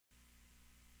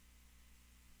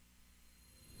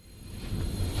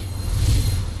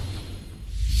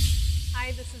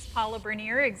Paula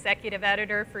Bernier, Executive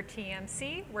Editor for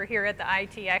TMC. We're here at the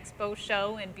IT Expo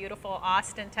show in beautiful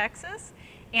Austin, Texas.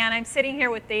 And I'm sitting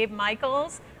here with Dave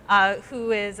Michels,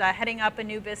 who is heading up a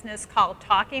new business called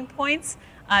Talking Pointz.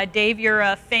 Dave, you're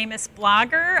a famous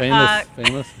blogger.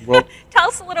 Famous. Well, tell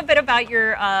us a little bit about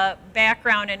your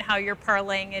background and how you're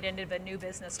parlaying it into the new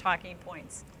business, Talking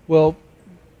Pointz. Well,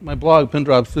 my blog, Pin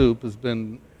Drop Soup, has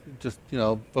been just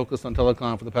focused on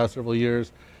telecom for the past several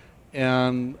years,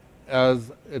 and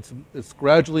as it's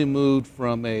gradually moved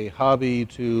from a hobby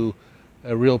to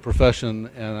a real profession,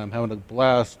 and I'm having a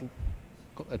blast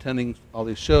attending all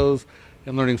these shows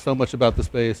and learning so much about the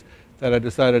space that I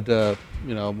decided to,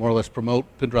 more or less promote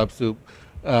Pin Drop Soup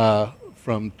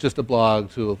from just a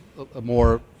blog to a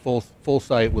more full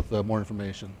site with more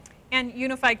information. And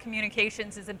unified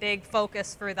communications is a big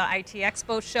focus for the IT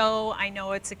Expo show. I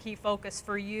know it's a key focus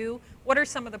for you. What are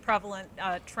some of the prevalent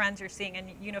trends you're seeing in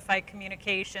unified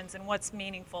communications, and what's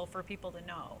meaningful for people to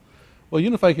know? Well,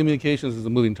 unified communications is a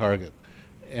moving target,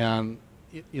 and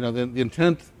the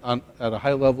intent at a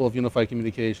high level of unified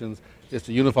communications is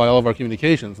to unify all of our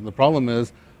communications. And the problem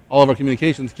is, all of our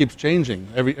communications keeps changing.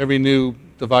 Every new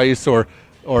device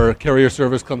or carrier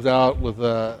service comes out with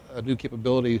a new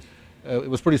capability. It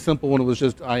was pretty simple when it was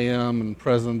just IM and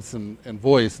presence and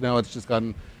voice. Now it's just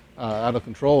gotten out of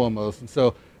control almost. And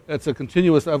so it's a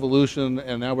continuous evolution,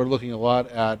 and now we're looking a lot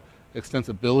at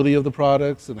extensibility of the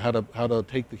products and how to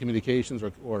take the communications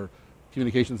or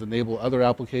communications enable other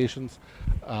applications.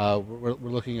 We're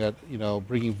looking at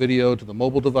bringing video to the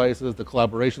mobile devices. The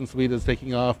collaboration suite is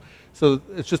taking off. So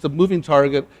it's just a moving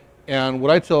target. And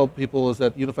what I tell people is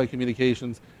that unified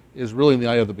communications is really in the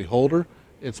eye of the beholder.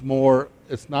 It's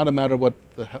not a matter of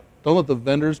don't let the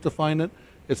vendors define it.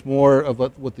 It's more of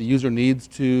what the user needs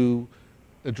to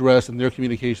address in their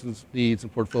communications needs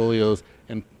and portfolios,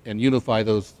 and unify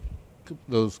those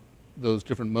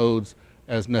different modes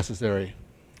as necessary.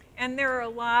 And there are a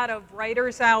lot of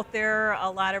writers out there, a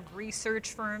lot of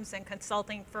research firms and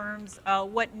consulting firms.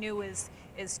 What new is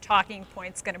Talking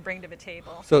Pointz going to bring to the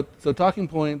table? So Talking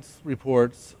Pointz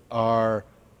reports are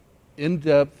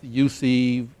in-depth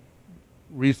UC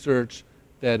research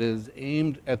that is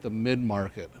aimed at the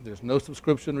mid-market. There's no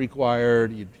subscription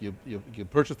required. You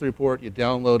purchase the report, you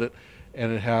download it,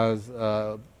 and it has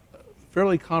a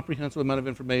fairly comprehensive amount of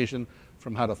information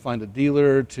from how to find a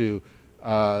dealer to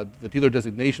the dealer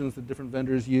designations that different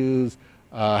vendors use,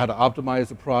 how to optimize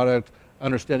the product,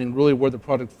 understanding really where the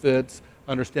product fits,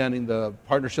 understanding the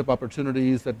partnership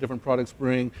opportunities that different products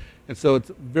bring. And so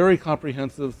it's a very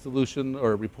comprehensive solution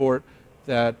or report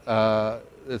that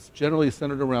it's generally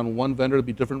centered around one vendor. There'll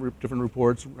be different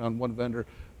reports around one vendor,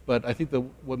 but I think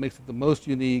what makes it the most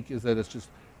unique is that it's just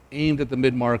aimed at the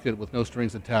mid-market with no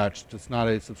strings attached. It's not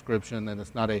a subscription, and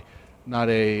it's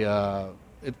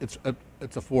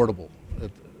it's affordable.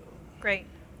 Great.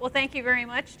 Well, thank you very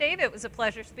much, Dave. It was a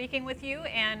pleasure speaking with you,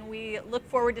 and we look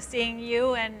forward to seeing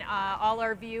you and all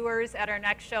our viewers at our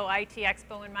next show, IT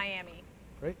Expo in Miami.